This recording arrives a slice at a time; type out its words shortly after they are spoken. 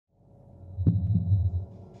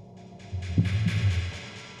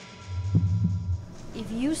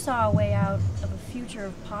If you saw a way out of a future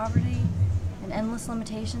of poverty and endless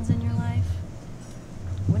limitations in your life,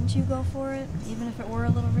 wouldn't you go for it, even if it were a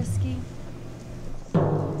little risky?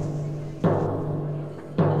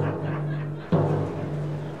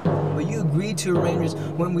 But you agreed to arrange this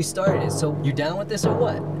when we started it, so you're down with this or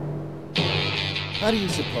what? How do you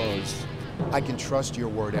suppose I can trust your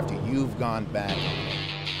word after you've gone back?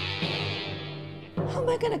 How am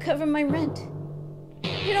I gonna cover my rent?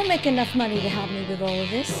 You don't make enough money to help me with all of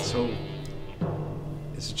this. So,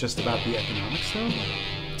 is it just about the economics, though?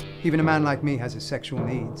 Even a man like me has his sexual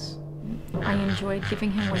needs. I enjoyed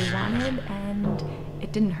giving him what he wanted, and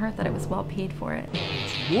it didn't hurt that it was well paid for it.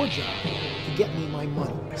 It's your job to get me my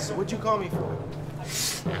money. So what'd you call me for?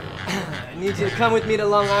 I need you to come with me to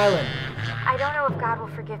Long Island. I don't know if God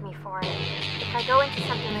will forgive me for it. If I go into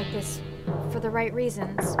something like this for the right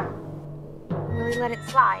reasons, will he let it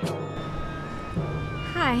slide?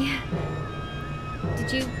 Hi.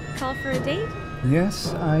 Did you call for a date?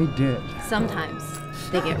 Yes, I did. Sometimes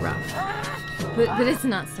they get rough, but it's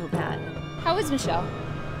not so bad. How is Michelle?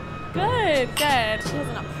 Good, good. She has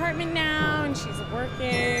an apartment now, and she's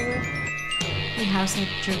working. Hey, how's that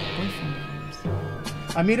jerk boyfriend of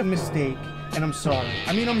yours? I made a mistake, and I'm sorry.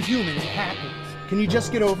 I mean, I'm human. It happens. Can you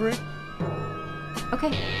just get over it?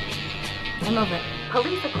 Okay, I'm over it.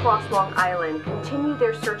 Police across Long Island continue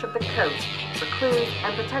their search of the coast for clues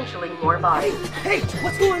and potentially more bodies. Hey,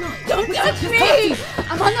 what's going on? Don't touch me!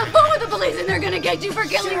 I'm on the phone with the police, and they're gonna get you for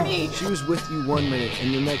killing me! She was with you 1 minute,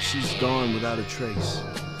 and the next she's gone without a trace.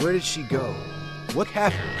 Where did she go? What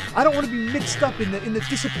happened? I don't want to be mixed up in the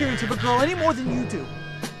disappearance of a girl any more than you do.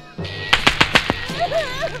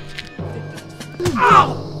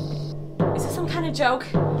 Ow! Is this some kind of joke?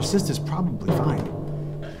 Your sister's probably fine.